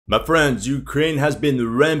My friends, Ukraine has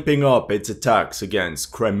been ramping up its attacks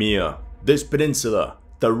against Crimea, this peninsula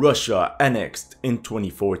that Russia annexed in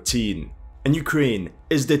 2014, and Ukraine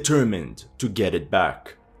is determined to get it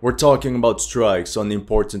back. We're talking about strikes on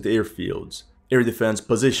important airfields, air defense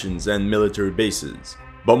positions and military bases,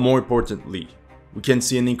 but more importantly, we can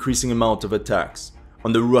see an increasing amount of attacks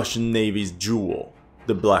on the Russian Navy's jewel,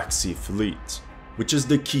 the Black Sea Fleet, which is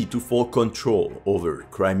the key to full control over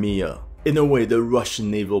Crimea. In a way, the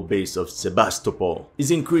Russian naval base of Sebastopol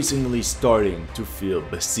is increasingly starting to feel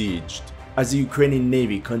besieged, as the Ukrainian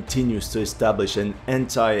Navy continues to establish an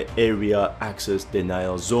anti-area access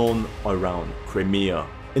denial zone around Crimea.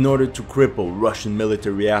 In order to cripple Russian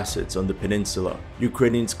military assets on the peninsula,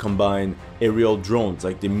 Ukrainians combine aerial drones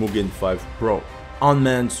like the Mugen 5 Pro,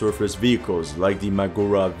 unmanned surface vehicles like the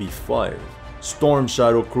Magura V5, Storm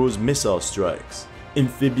Shadow cruise missile strikes,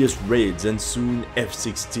 amphibious raids and soon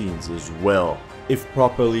F-16s as well. If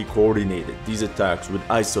properly coordinated, these attacks would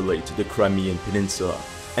isolate the Crimean Peninsula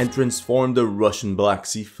and transform the Russian Black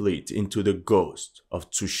Sea Fleet into the ghost of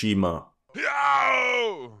Tsushima.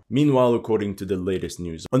 Meanwhile, according to the latest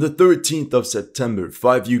news, on the 13th of September,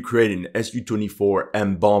 5 Ukrainian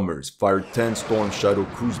Su-24M bombers fired 10 Storm Shadow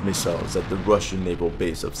cruise missiles at the Russian naval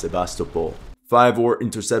base of Sebastopol. 5 were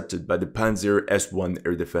intercepted by the Panzer S-1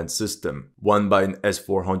 air defense system, 1 by an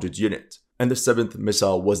S-400 unit, and the 7th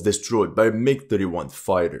missile was destroyed by a MiG-31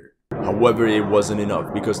 fighter. However, it wasn't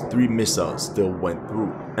enough because 3 missiles still went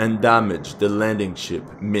through and damaged the landing ship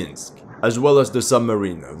Minsk, as well as the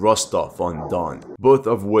submarine Rostov-on-Don, both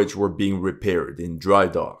of which were being repaired in dry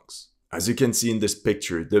docks. As you can see in this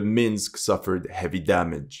picture, the Minsk suffered heavy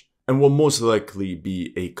damage and will most likely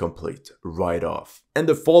be a complete write-off. And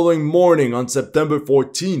the following morning on September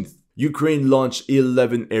 14th, Ukraine launched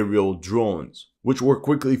 11 aerial drones, which were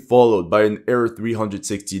quickly followed by an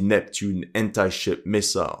Air-360 Neptune anti-ship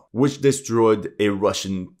missile, which destroyed a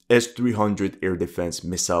Russian S-300 air defense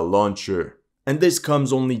missile launcher. And this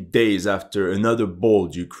comes only days after another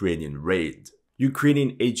bold Ukrainian raid.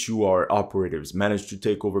 Ukrainian HUR operatives managed to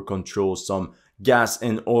take over control some gas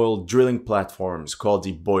and oil drilling platforms called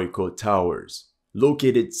the Boyko Towers,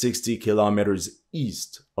 located 60 kilometers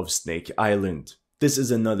east of Snake Island. This is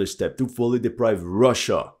another step to fully deprive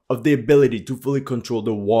Russia of the ability to fully control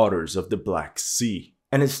the waters of the Black Sea,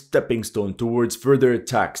 and a stepping stone towards further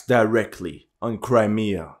attacks directly on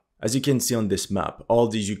Crimea. As you can see on this map, all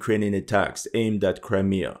these Ukrainian attacks aimed at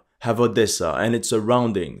Crimea have Odessa and its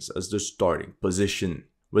surroundings as the starting position.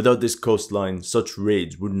 Without this coastline, such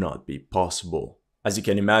raids would not be possible. As you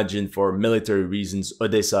can imagine, for military reasons,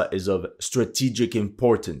 Odessa is of strategic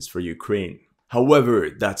importance for Ukraine. However,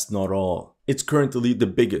 that's not all. It's currently the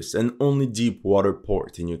biggest and only deep water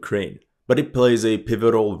port in Ukraine, but it plays a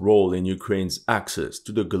pivotal role in Ukraine's access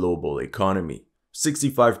to the global economy.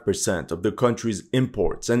 65% of the country's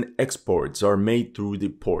imports and exports are made through the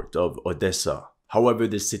port of Odessa. However,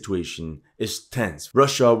 the situation is tense.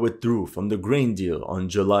 Russia withdrew from the grain deal on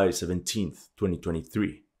July 17,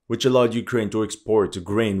 2023, which allowed Ukraine to export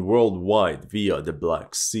grain worldwide via the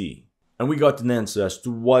Black Sea. And we got an answer as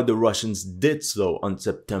to why the Russians did so on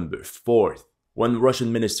September 4th, when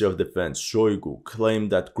Russian Ministry of Defense Shoigu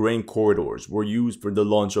claimed that grain corridors were used for the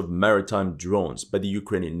launch of maritime drones by the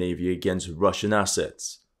Ukrainian Navy against Russian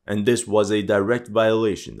assets, and this was a direct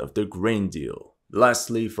violation of the grain deal.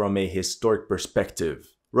 Lastly, from a historic perspective,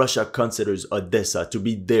 Russia considers Odessa to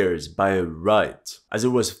be theirs by right, as it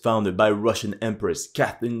was founded by Russian Empress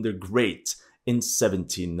Catherine the Great in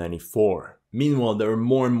 1794. Meanwhile, there are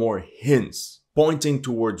more and more hints pointing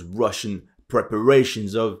towards Russian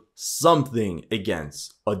preparations of something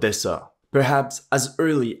against Odessa, perhaps as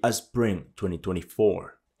early as spring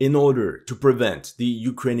 2024, in order to prevent the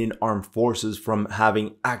Ukrainian armed forces from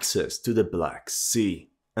having access to the Black Sea.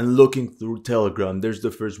 And looking through Telegram, there's the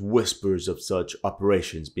first whispers of such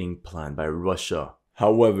operations being planned by Russia.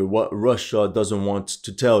 However, what Russia doesn't want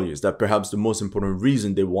to tell you is that perhaps the most important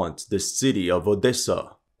reason they want the city of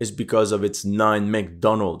Odessa is because of its 9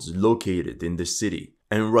 McDonald's located in the city,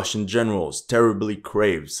 and Russian generals terribly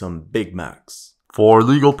crave some Big Macs. For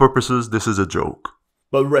legal purposes, this is a joke.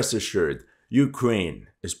 But rest assured, Ukraine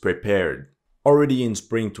is prepared. Already in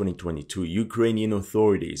spring 2022, Ukrainian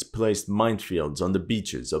authorities placed minefields on the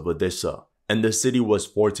beaches of Odessa, and the city was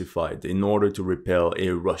fortified in order to repel a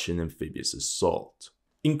Russian amphibious assault.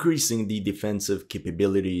 Increasing the defensive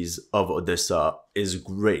capabilities of Odessa is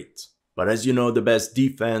great, but as you know, the best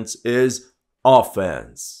defense is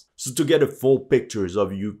offense. So to get a full picture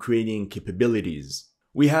of Ukrainian capabilities,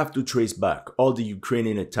 we have to trace back all the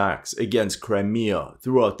Ukrainian attacks against Crimea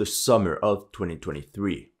throughout the summer of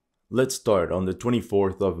 2023. Let's start on the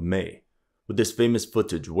 24th of May with this famous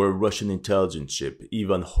footage where Russian intelligence ship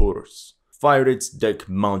Ivan Hors fired its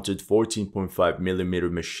deck-mounted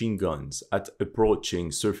 14.5mm machine guns at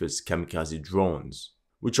approaching surface kamikaze drones,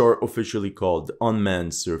 which are officially called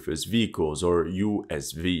unmanned surface vehicles or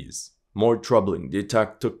USVs. More troubling, the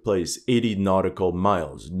attack took place 80 nautical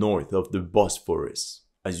miles north of the Bosphorus.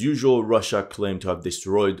 As usual, Russia claimed to have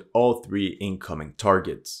destroyed all 3 incoming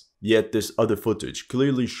targets. Yet this other footage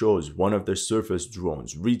clearly shows one of the surface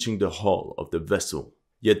drones reaching the hull of the vessel.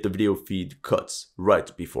 Yet the video feed cuts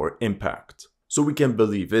right before impact, so we can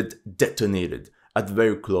believe it detonated at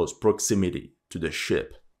very close proximity to the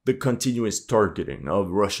ship. The continuous targeting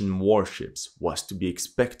of Russian warships was to be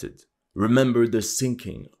expected. Remember the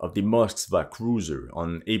sinking of the Moskva cruiser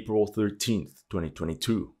on April 13,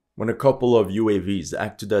 2022, when a couple of UAVs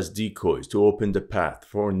acted as decoys to open the path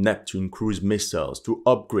for Neptune cruise missiles to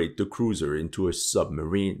upgrade the cruiser into a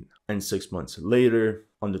submarine. And 6 months later,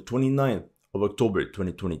 on the 29th of October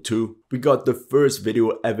 2022, we got the first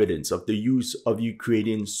video evidence of the use of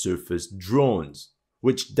Ukrainian surface drones,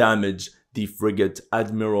 which damaged the frigate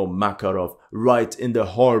Admiral Makarov right in the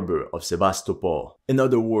harbor of Sevastopol. In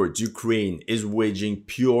other words, Ukraine is waging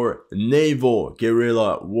pure naval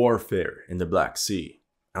guerrilla warfare in the Black Sea.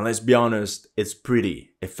 And let's be honest, it's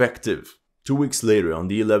pretty effective. 2 weeks later, on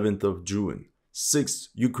the 11th of June, 6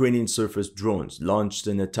 Ukrainian surface drones launched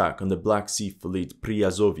an attack on the Black Sea fleet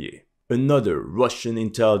Priazovye, another Russian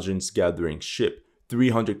intelligence gathering ship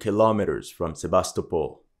 300 kilometers from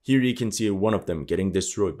Sevastopol. Here you can see one of them getting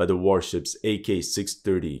destroyed by the warship's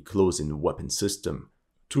AK-630 close-in weapon system.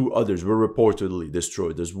 2 others were reportedly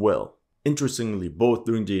destroyed as well. Interestingly, both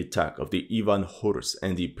during the attack of the Ivan Hors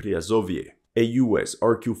and the Priazovye, a US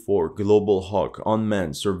RQ-4 Global Hawk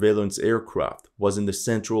unmanned surveillance aircraft was in the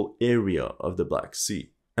central area of the Black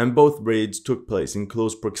Sea. And both raids took place in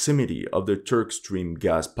close proximity of the Turk Stream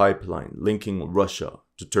gas pipeline linking Russia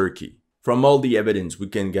to Turkey. From all the evidence we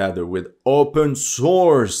can gather with open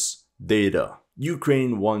source data,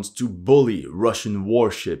 Ukraine wants to bully Russian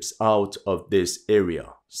warships out of this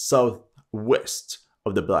area, southwest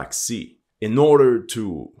of the Black Sea, in order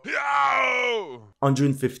to... On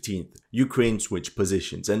June 15th, Ukraine switched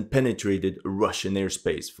positions and penetrated Russian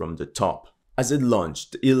airspace from the top, as it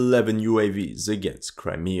launched 11 UAVs against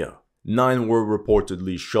Crimea. 9 were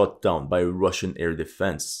reportedly shot down by Russian air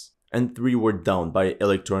defense, and 3 were downed by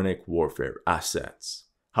electronic warfare assets.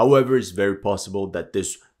 However, it's very possible that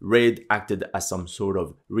this raid acted as some sort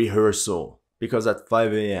of rehearsal, because at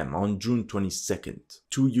 5 AM on June 22nd,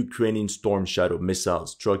 2 Ukrainian Storm Shadow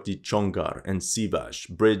missiles struck the Chongar and Sivash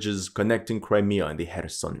bridges connecting Crimea and the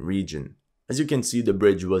Kherson region. As you can see, the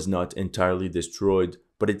bridge was not entirely destroyed,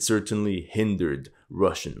 but it certainly hindered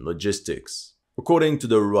Russian logistics. According to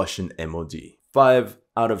the Russian MOD, 5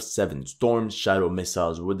 out of 7 Storm Shadow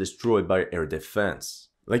missiles were destroyed by air defense.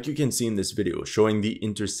 Like you can see in this video showing the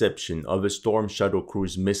interception of a Storm Shadow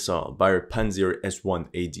cruise missile by a Panzer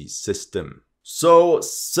S-1AD system. So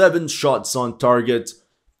 7 shots on target,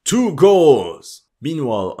 2 goals!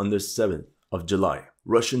 Meanwhile, on the 7th of July,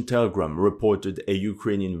 Russian Telegram reported a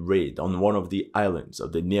Ukrainian raid on one of the islands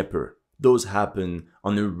of the Dnieper. Those happen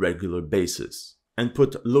on a regular basis, and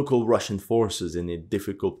put local Russian forces in a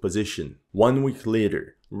difficult position. 1 week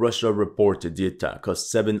later, Russia reported the attack of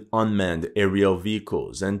 7 unmanned aerial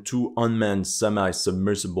vehicles and 2 unmanned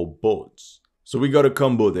semi-submersible boats. So we got a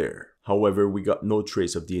combo there. However, we got no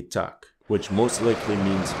trace of the attack, which most likely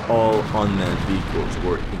means all unmanned vehicles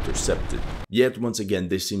were intercepted. Yet once again,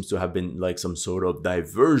 this seems to have been like some sort of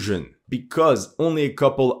diversion, because only a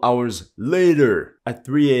couple hours later, at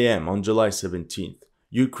 3 AM on July 17th,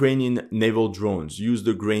 Ukrainian naval drones used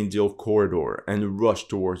the grain deal corridor and rushed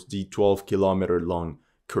towards the 12-kilometer-long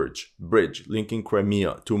Kerch bridge linking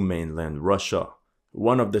Crimea to mainland Russia.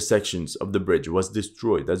 One of the sections of the bridge was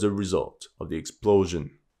destroyed as a result of the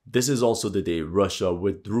explosion. This is also the day Russia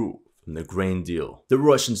withdrew from the grain deal. The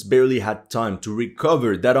Russians barely had time to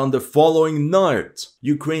recover that on the following night,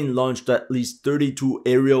 Ukraine launched at least 32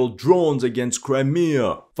 aerial drones against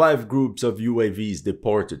Crimea. 5 groups of UAVs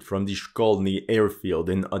departed from the Shkolny airfield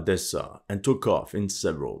in Odessa and took off in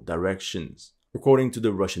several directions. According to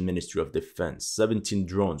the Russian Ministry of Defense, 17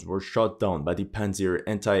 drones were shot down by the Panzer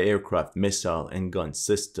anti-aircraft missile and gun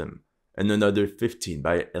system, and another 15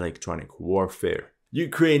 by electronic warfare.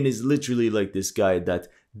 Ukraine is literally like this guy that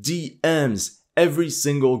DMs every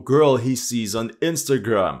single girl he sees on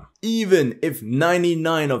Instagram, even if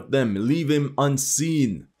 99 of them leave him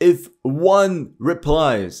unseen. If 1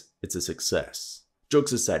 replies, it's a success.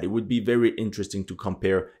 Jokes aside, it would be very interesting to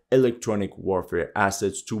compare electronic warfare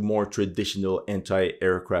assets to more traditional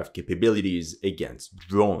anti-aircraft capabilities against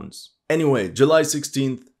drones. Anyway, July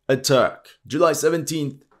 16th, attack. July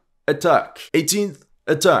 17th, attack. 18th,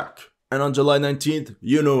 attack. And on July 19th,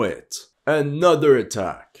 you know it, another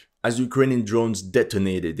attack, as Ukrainian drones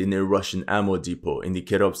detonated in a Russian ammo depot in the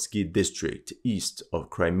Kirovsky district east of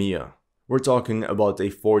Crimea. We're talking about a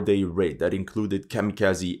 4-day raid that included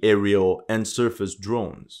kamikaze aerial and surface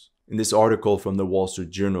drones. In this article from the Wall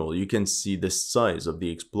Street Journal, you can see the size of the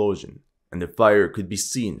explosion, and the fire could be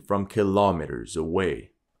seen from kilometers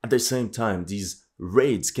away. At the same time, these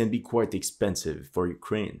raids can be quite expensive for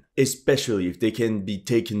Ukraine, especially if they can be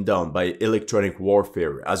taken down by electronic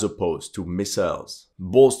warfare as opposed to missiles.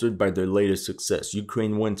 Bolstered by their latest success,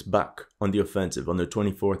 Ukraine went back on the offensive on the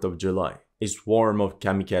 24th of July. A swarm of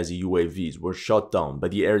kamikaze UAVs were shot down by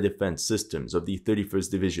the air defense systems of the 31st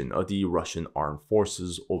Division of the Russian Armed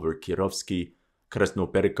Forces over Kirovsky,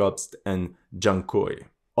 Krasnoperkopsk, and Jankoy,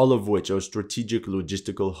 all of which are strategic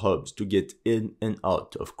logistical hubs to get in and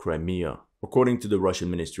out of Crimea. According to the Russian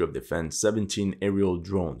Ministry of Defense, 17 aerial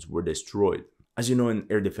drones were destroyed. As you know, an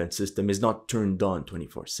air defense system is not turned on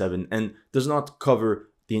 24/7 and does not cover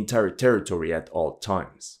the entire territory at all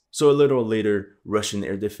times. So a little later, Russian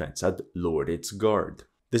air defense had lowered its guard.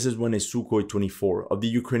 This is when a Sukhoi 24 of the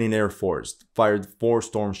Ukrainian Air Force fired 4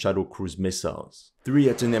 Storm Shadow cruise missiles, 3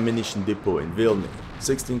 at an ammunition depot in Vilny,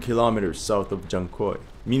 16 kilometers south of Jankoy.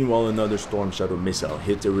 Meanwhile, another Storm Shadow missile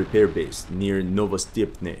hit a repair base near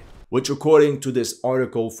Novostepne, which, according to this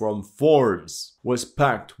article from Forbes, was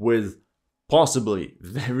packed with, possibly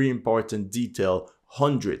very important detail,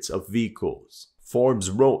 hundreds of vehicles. Forbes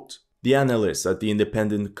wrote, the analysts at the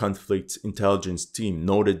Independent Conflict Intelligence Team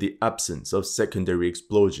noted the absence of secondary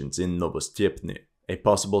explosions in Novostepne, a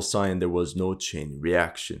possible sign there was no chain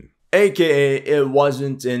reaction. AKA, it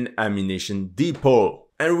wasn't an ammunition depot.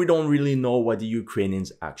 And we don't really know what the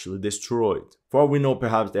Ukrainians actually destroyed. For all we know,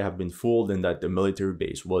 perhaps they have been fooled and that the military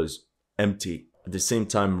base was empty. At the same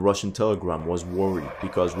time, Russian Telegram was worried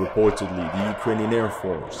because reportedly the Ukrainian Air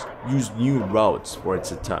Force used new routes for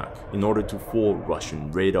its attack in order to fool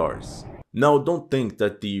Russian radars. Now, don't think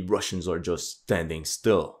that the Russians are just standing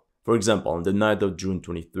still. For example, on the night of June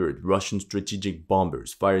 23rd, Russian strategic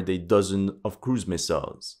bombers fired a dozen of cruise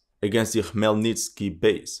missiles against the Khmelnytsky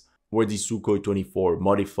base, where the Sukhoi 24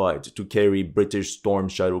 modified to carry British Storm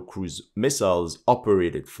Shadow cruise missiles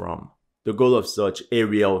operated from. The goal of such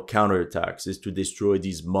aerial counterattacks is to destroy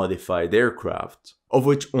these modified aircraft, of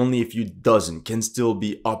which only a few dozen can still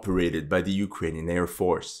be operated by the Ukrainian Air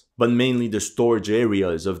Force, but mainly the storage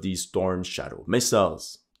areas of these Storm Shadow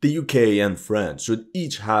missiles. The UK and France should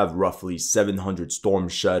each have roughly 700 Storm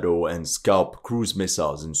Shadow and Scalp cruise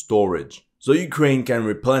missiles in storage, so Ukraine can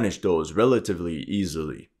replenish those relatively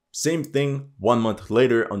easily. Same thing 1 month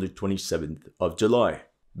later on the 27th of July.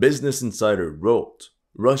 Business Insider wrote,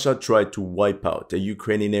 Russia tried to wipe out a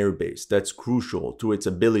Ukrainian airbase that's crucial to its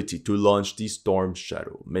ability to launch the Storm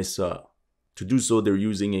Shadow missile. To do so, they're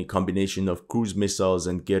using a combination of cruise missiles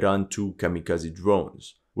and Geran-2 kamikaze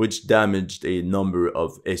drones, which damaged a number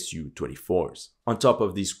of Su-24s. On top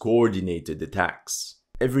of these coordinated attacks,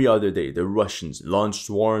 every other day the Russians launched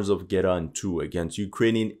swarms of Geran-2 against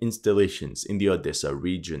Ukrainian installations in the Odessa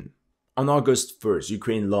region. On August 1st,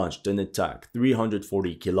 Ukraine launched an attack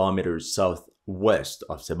 340 kilometers southwest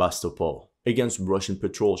of Sebastopol against Russian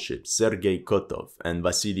patrol ships Sergei Kotov and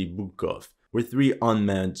Vasily Bukov with 3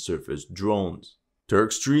 unmanned surface drones.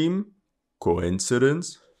 Turkstream?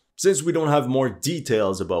 Coincidence? Since we don't have more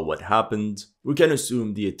details about what happened, we can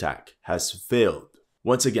assume the attack has failed.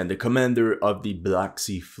 Once again, the commander of the Black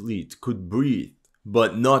Sea Fleet could breathe,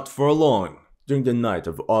 but not for long. During the night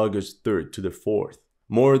of August 3rd to the 4th,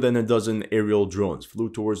 more than a dozen aerial drones flew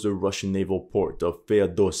towards the Russian naval port of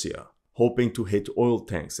Feodosia, hoping to hit oil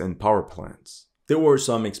tanks and power plants. There were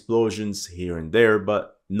some explosions here and there,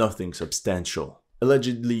 but nothing substantial.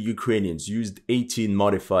 Allegedly, Ukrainians used 18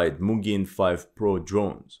 modified Mugin 5 Pro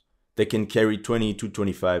drones that can carry 20 to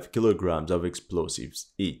 25 kilograms of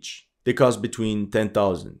explosives each. They cost between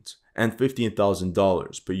 $10,000 and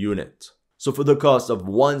 $15,000 per unit. So for the cost of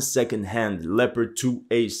one second-hand Leopard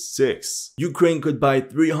 2A6, Ukraine could buy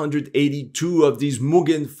 382 of these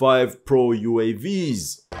Mugin 5 Pro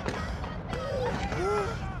UAVs.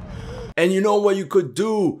 And you know what you could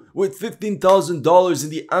do with $15,000 in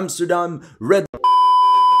the Amsterdam Red.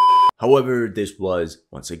 However, this was,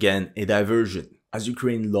 once again, a diversion, as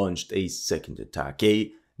Ukraine launched a second attack,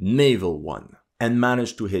 a naval one, and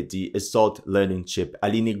managed to hit the assault-laden ship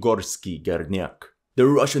Alinigorsky Garnyak. The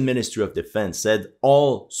Russian Ministry of Defense said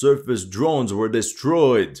all surface drones were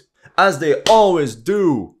destroyed, as they always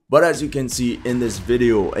do. But as you can see in this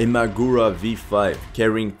video, a Magura V5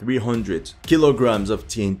 carrying 300 kilograms of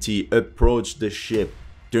TNT approached the ship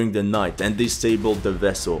during the night and disabled the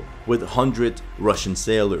vessel with 100 Russian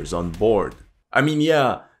sailors on board. I mean,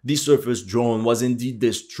 yeah, the surface drone was indeed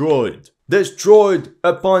destroyed. Destroyed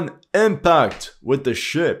upon impact with the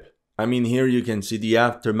ship. I mean, here you can see the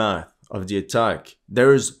aftermath of the attack.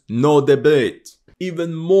 There's no debate.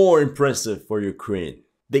 Even more impressive for Ukraine,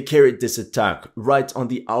 they carried this attack right on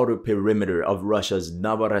the outer perimeter of Russia's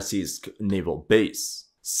Novorossiysk naval base,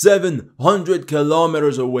 700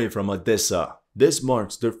 kilometers away from Odessa. This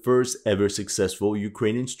marks the first ever successful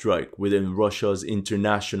Ukrainian strike within Russia's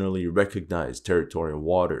internationally recognized territorial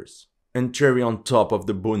waters. And cherry on top of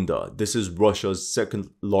the Bunda, this is Russia's second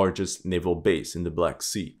largest naval base in the Black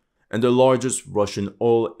Sea, and the largest Russian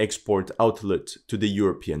oil export outlet to the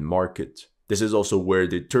European market. This is also where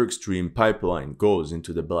the Turk Stream pipeline goes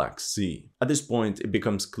into the Black Sea. At this point, it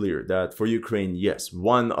becomes clear that for Ukraine, yes,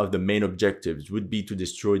 one of the main objectives would be to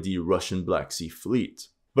destroy the Russian Black Sea fleet,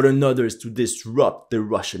 but another is to disrupt the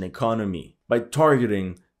Russian economy by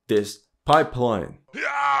targeting this pipeline.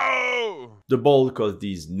 The bulk of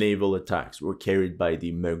these naval attacks were carried by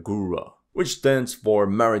the Megura, which stands for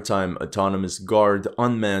Maritime Autonomous Guard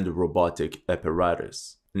Unmanned Robotic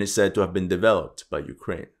Apparatus, and is said to have been developed by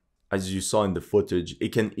Ukraine. As you saw in the footage,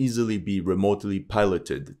 it can easily be remotely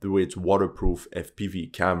piloted through its waterproof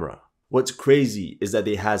FPV camera. What's crazy is that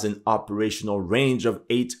it has an operational range of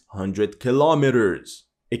 800 kilometers.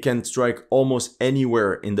 It can strike almost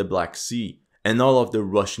anywhere in the Black Sea and all of the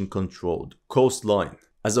Russian-controlled coastline.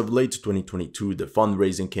 As of late 2022, the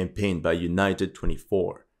fundraising campaign by United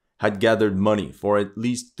 24 had gathered money for at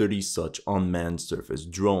least 30 such unmanned surface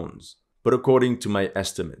drones. But according to my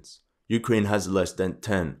estimates, Ukraine has less than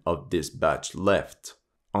 10 of this batch left,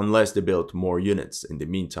 unless they built more units in the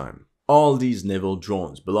meantime. All these naval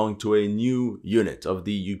drones belong to a new unit of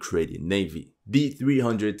the Ukrainian Navy, the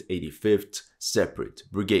 385th Separate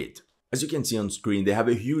Brigade. As you can see on screen, they have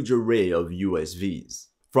a huge array of USVs,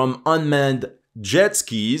 from unmanned jet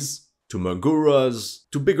skis to Maguras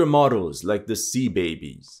to bigger models like the Sea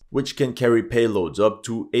Babies, which can carry payloads up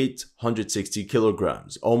to 860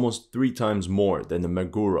 kilograms, almost 3 times more than the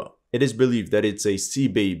Magura. It is believed that it's a Sea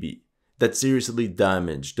Baby that seriously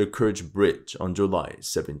damaged the Kerch Bridge on July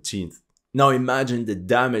 17th. Now imagine the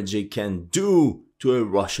damage it can do to a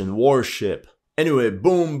Russian warship. Anyway,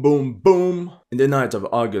 boom, boom, boom. In the night of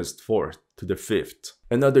August 4th to the 5th,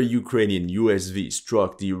 another Ukrainian USV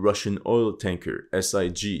struck the Russian oil tanker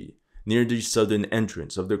SIG near the southern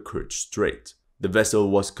entrance of the Kerch Strait. The vessel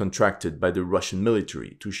was contracted by the Russian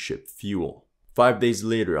military to ship fuel. 5 days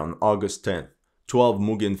later, on August 10th, 12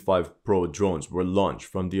 Mugen 5 Pro drones were launched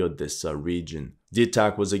from the Odessa region. The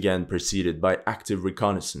attack was again preceded by active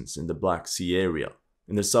reconnaissance in the Black Sea area.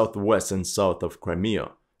 In the southwest and south of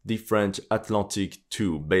Crimea, the French Atlantique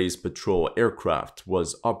II base patrol aircraft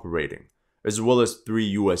was operating, as well as 3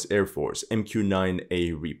 US Air Force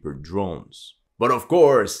MQ-9A Reaper drones. But of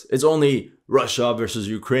course, it's only Russia versus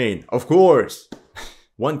Ukraine, of course!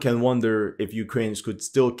 One can wonder if Ukraine could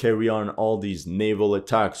still carry on all these naval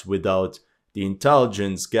attacks without the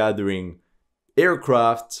intelligence gathering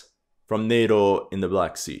aircraft from NATO in the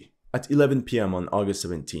Black Sea. At 11 p.m. on August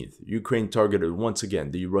 17th, Ukraine targeted once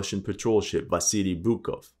again the Russian patrol ship Vasily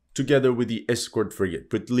Bukov, together with the escort frigate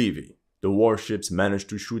Prytlivy. The warships managed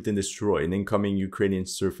to shoot and destroy an incoming Ukrainian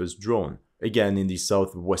surface drone, again in the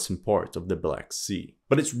southwestern part of the Black Sea.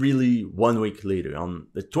 But it's really 1 week later, on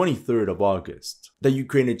the 23rd of August, that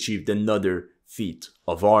Ukraine achieved another feat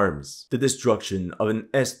of arms, the destruction of an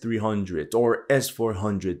S-300 or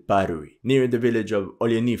S-400 battery near the village of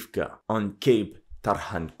Olenivka on Cape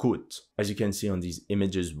Tarhankut. As you can see on these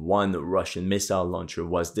images, one Russian missile launcher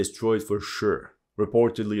was destroyed for sure,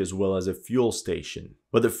 reportedly, as well as a fuel station.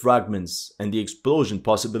 But the fragments and the explosion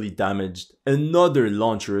possibly damaged another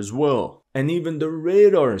launcher as well, and even the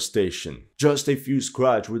radar station. Just a few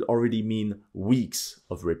scratches would already mean weeks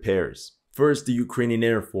of repairs. First, the Ukrainian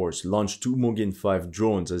Air Force launched 2 Mugen 5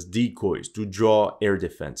 drones as decoys to draw air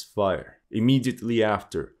defense fire. Immediately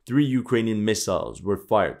after, 3 Ukrainian missiles were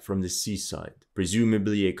fired from the seaside,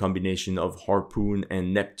 presumably a combination of Harpoon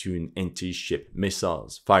and Neptune anti-ship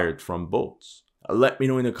missiles fired from boats. Let me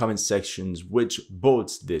know in the comment sections which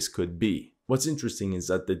boats this could be. What's interesting is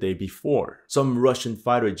that the day before, some Russian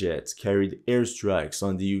fighter jets carried airstrikes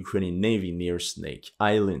on the Ukrainian Navy near Snake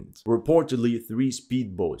Island. Reportedly, 3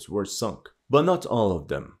 speedboats were sunk, but not all of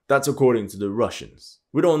them. That's according to the Russians.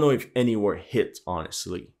 We don't know if any were hit,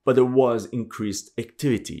 honestly, but there was increased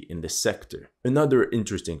activity in the sector. Another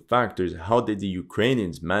interesting factor is how did the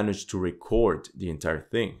Ukrainians manage to record the entire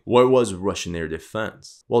thing? Where was Russian air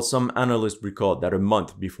defense? Well, some analysts recall that a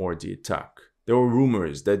month before the attack, There were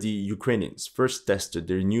rumors that the Ukrainians first tested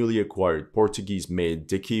their newly acquired Portuguese-made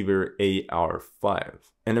Dekiver AR-5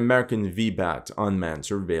 and American VBAT unmanned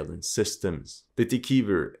surveillance systems. The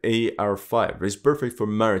Dekiver AR-5 is perfect for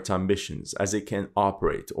maritime missions as it can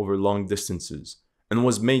operate over long distances and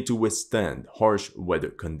was made to withstand harsh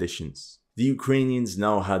weather conditions. The Ukrainians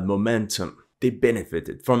now had momentum. They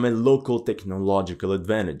benefited from a local technological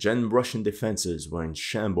advantage and Russian defenses were in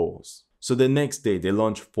shambles. So the next day they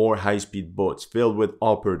launched 4 high-speed boats filled with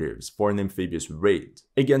operatives for an amphibious raid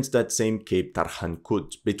against that same Cape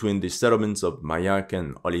Tarhankut between the settlements of Mayak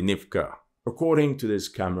and Olenivka. According to this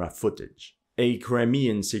camera footage, a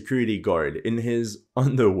Crimean security guard in his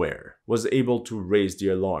underwear was able to raise the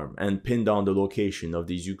alarm and pin down the location of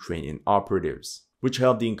these Ukrainian operatives, which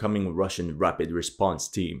helped the incoming Russian rapid response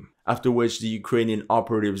team, after which the Ukrainian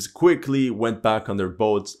operatives quickly went back on their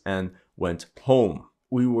boats and went home.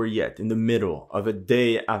 We were yet in the middle of a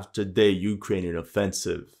day after day Ukrainian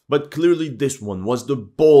offensive. But clearly this one was the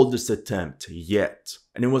boldest attempt yet.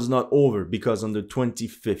 And it was not over because on the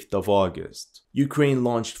 25th of August, Ukraine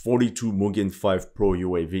launched 42 Mugen 5 Pro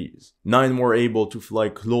UAVs. 9 were able to fly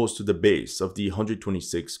close to the base of the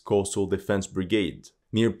 126th Coastal Defense Brigade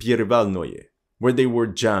near Piervalnoye, where they were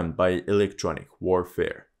jammed by electronic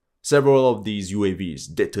warfare. Several of these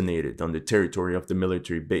UAVs detonated on the territory of the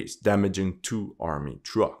military base, damaging 2 army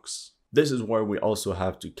trucks. This is where we also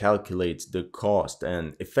have to calculate the cost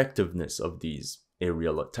and effectiveness of these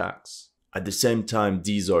aerial attacks. At the same time,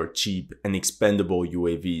 these are cheap and expendable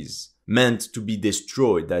UAVs, meant to be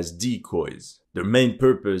destroyed as decoys. Their main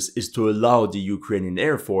purpose is to allow the Ukrainian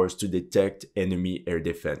Air Force to detect enemy air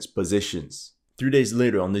defense positions. 3 days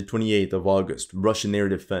later, on the 28th of August, Russian air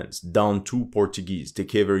defense downed 2 Portuguese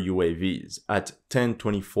Dekiver UAVs at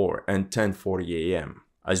 10:24 and 10:40 am.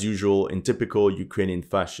 As usual, in typical Ukrainian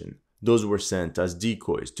fashion, those were sent as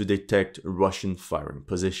decoys to detect Russian firing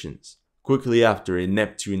positions. Quickly after, a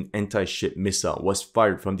Neptune anti-ship missile was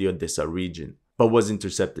fired from the Odessa region, but was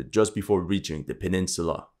intercepted just before reaching the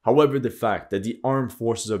peninsula. However, the fact that the armed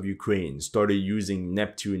forces of Ukraine started using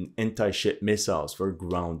Neptune anti-ship missiles for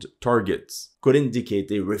ground targets could indicate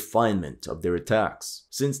a refinement of their attacks,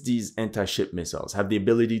 since these anti-ship missiles have the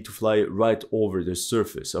ability to fly right over the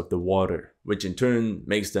surface of the water, which in turn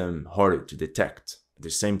makes them harder to detect. At the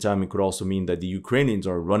same time, it could also mean that the Ukrainians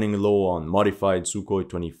are running low on modified Sukhoi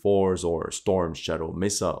 24s or Storm Shadow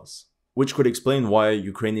missiles, which could explain why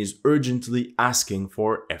Ukraine is urgently asking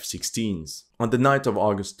for F-16s. On the night of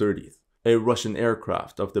August 30th, a Russian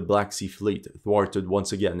aircraft of the Black Sea Fleet thwarted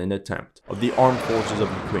once again an attempt of the armed forces of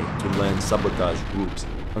Ukraine to land sabotage groups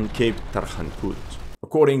on Cape Tarhankut.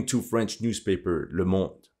 According to French newspaper Le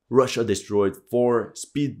Monde, Russia destroyed 4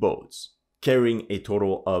 speedboats, carrying a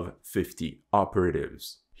total of 50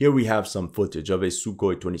 operatives. Here we have some footage of a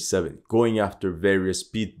Sukhoi 27 going after various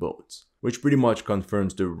speedboats, which pretty much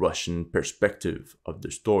confirms the Russian perspective of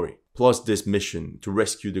the story, plus this mission to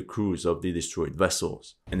rescue the crews of the destroyed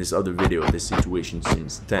vessels. In this other video, the situation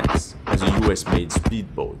seems tense, as a US-made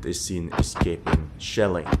speedboat is seen escaping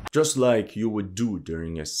shelling. Just like you would do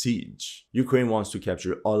during a siege, Ukraine wants to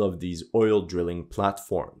capture all of these oil drilling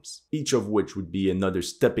platforms, each of which would be another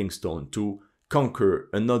stepping stone to conquer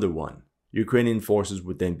another one. Ukrainian forces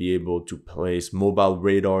would then be able to place mobile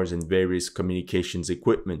radars and various communications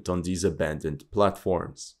equipment on these abandoned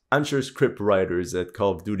platforms. I'm sure script writers at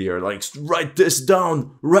Call of Duty are like, write this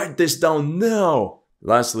down now!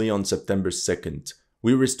 Lastly, on September 2nd,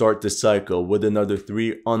 we restart the cycle with another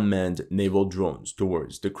 3 unmanned naval drones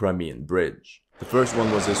towards the Crimean bridge. The first one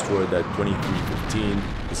was destroyed at 23:15,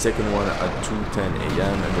 the second one at 2:10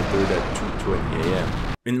 am, and the third at 2:20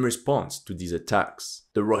 am. In response to these attacks,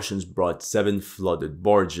 the Russians brought 7 flooded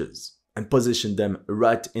barges and positioned them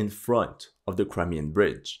right in front of the Crimean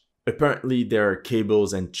bridge. Apparently, there are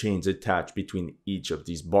cables and chains attached between each of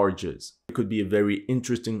these barges. It could be a very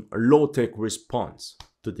interesting low-tech response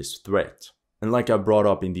to this threat. And like I brought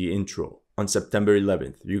up in the intro, on September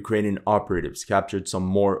 11th, Ukrainian operatives captured some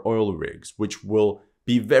more oil rigs, which will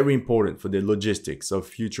be very important for the logistics of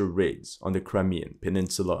future raids on the Crimean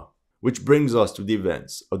Peninsula. Which brings us to the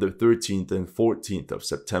events of the 13th and 14th of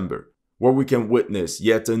September, where we can witness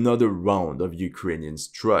yet another round of Ukrainian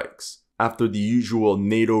strikes. After the usual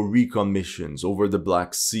NATO recon missions over the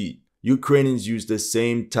Black Sea, Ukrainians used the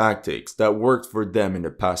same tactics that worked for them in the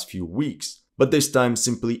past few weeks, but this time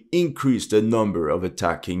simply increased the number of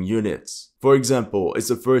attacking units. For example, it's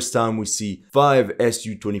the first time we see 5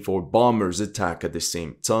 Su-24 bombers attack at the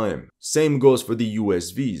same time. Same goes for the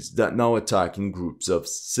USVs that now attack in groups of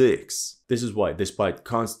 6. This is why, despite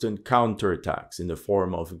constant counterattacks in the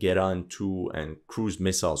form of Geran 2 and cruise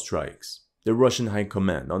missile strikes, The Russian High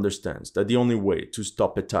Command understands that the only way to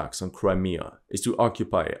stop attacks on Crimea is to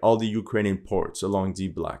occupy all the Ukrainian ports along the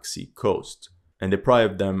Black Sea coast and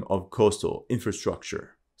deprive them of coastal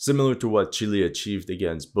infrastructure, similar to what Chile achieved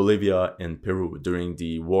against Bolivia and Peru during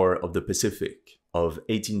the War of the Pacific of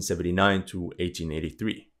 1879 to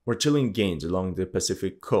 1883, where Chilean gains along the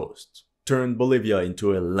Pacific coast turned Bolivia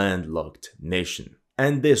into a landlocked nation.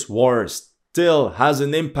 And this war still has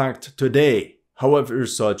an impact today. However,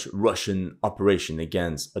 such Russian operation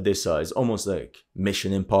against Odessa is almost like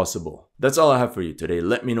mission impossible. That's all I have for you today.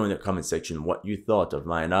 Let me know in the comment section what you thought of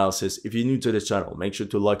my analysis. If you're new to this channel, make sure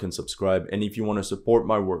to like and subscribe. And if you want to support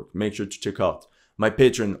my work, make sure to check out my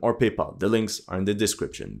Patreon or PayPal. The links are in the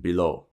description below.